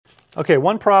Okay,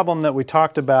 one problem that we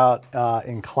talked about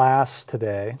in class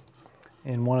today,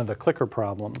 in one of the clicker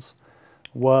problems,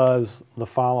 was the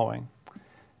following.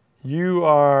 You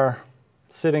are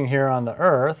sitting here on the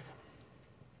Earth,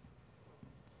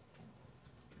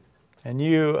 and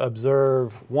you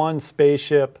observe one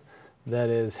spaceship that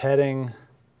is heading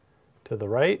to the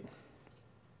right,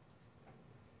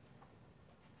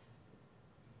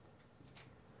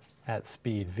 at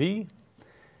speed v.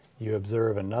 You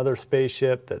observe another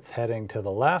spaceship that's heading to the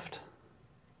left,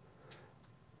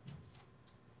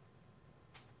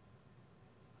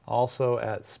 also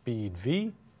at speed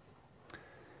v.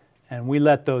 And we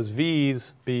let those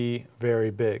v's be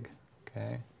very big.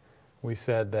 Okay? We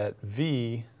said that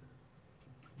v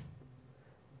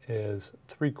is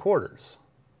 3/4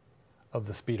 of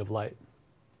the speed of light.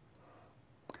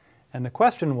 And the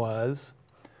question was,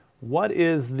 what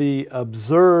is the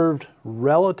observed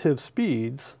relative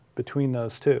speeds between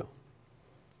those two?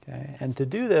 Okay? And to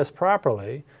do this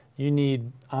properly, you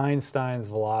need Einstein's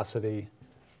velocity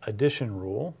addition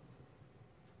rule.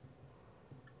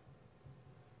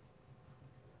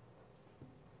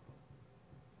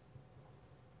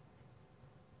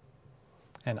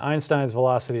 And Einstein's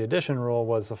velocity addition rule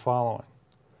was the following.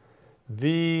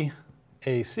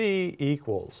 VAC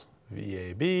equals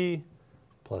VAB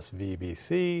plus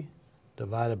VBC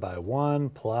divided by 1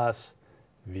 plus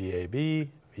VAB,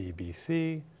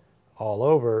 VBC, all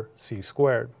over c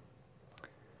squared.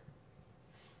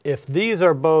 If these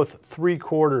are both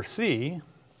 3/4 c,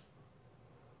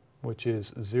 which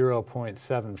is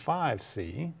 0.75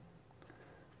 c,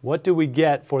 what do we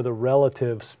get for the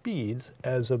relative speeds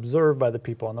as observed by the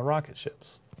people on the rocket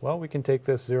ships? Well, we can take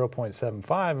this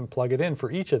 0.75 and plug it in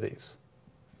for each of these.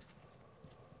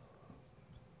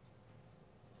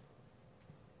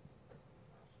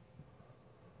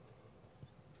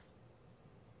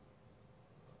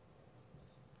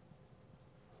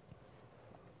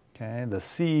 Okay, the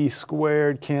c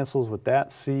squared cancels with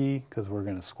that c because we're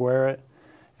going to square it,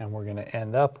 and we're going to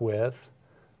end up with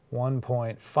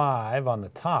 1.5 on the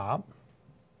top,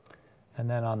 and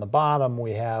then on the bottom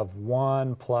we have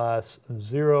 1 plus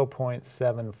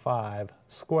 0.75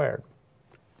 squared.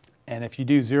 And if you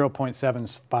do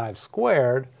 0.75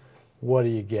 squared, what do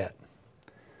you get?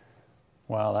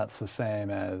 Well, that's the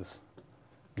same as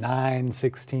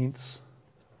 9/16,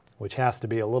 which has to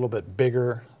be a little bit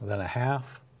bigger than a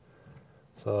half.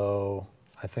 So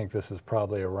I think this is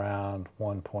probably around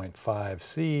 1.5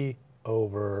 c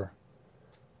over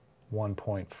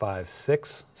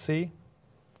 1.56 c.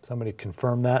 Somebody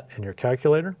confirm that in your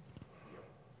calculator.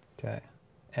 Okay.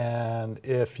 And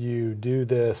if you do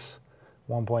this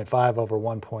 1.5 over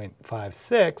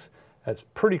 1.56, that's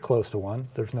pretty close to 1.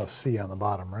 There's no c on the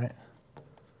bottom, right?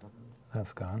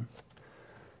 That's gone.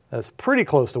 That's pretty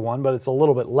close to 1, but it's a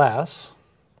little bit less.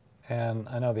 And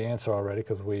I know the answer already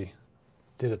because we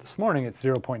did it this morning. It's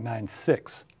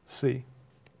 0.96 c.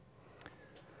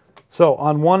 So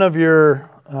on one of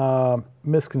your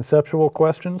misconceptual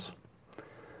questions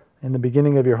in the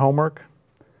beginning of your homework,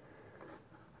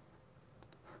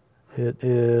 it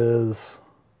is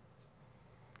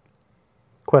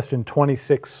question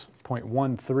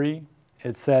 26.13.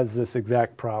 It says this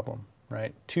exact problem,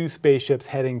 right? Two spaceships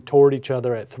heading toward each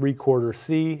other at 3/4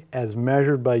 c as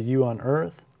measured by you on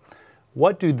Earth.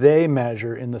 What do they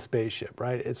measure in the spaceship,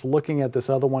 right? It's looking at this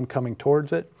other one coming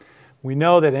towards it. We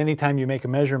know that anytime you make a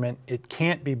measurement, it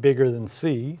can't be bigger than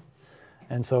c,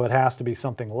 and so it has to be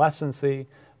something less than c,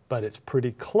 but it's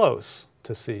pretty close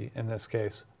to c in this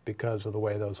case because of the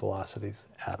way those velocities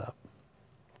add up.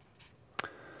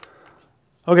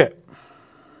 Okay.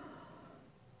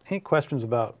 Any questions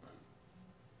about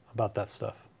that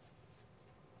stuff?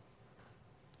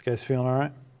 You guys feeling all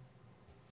right?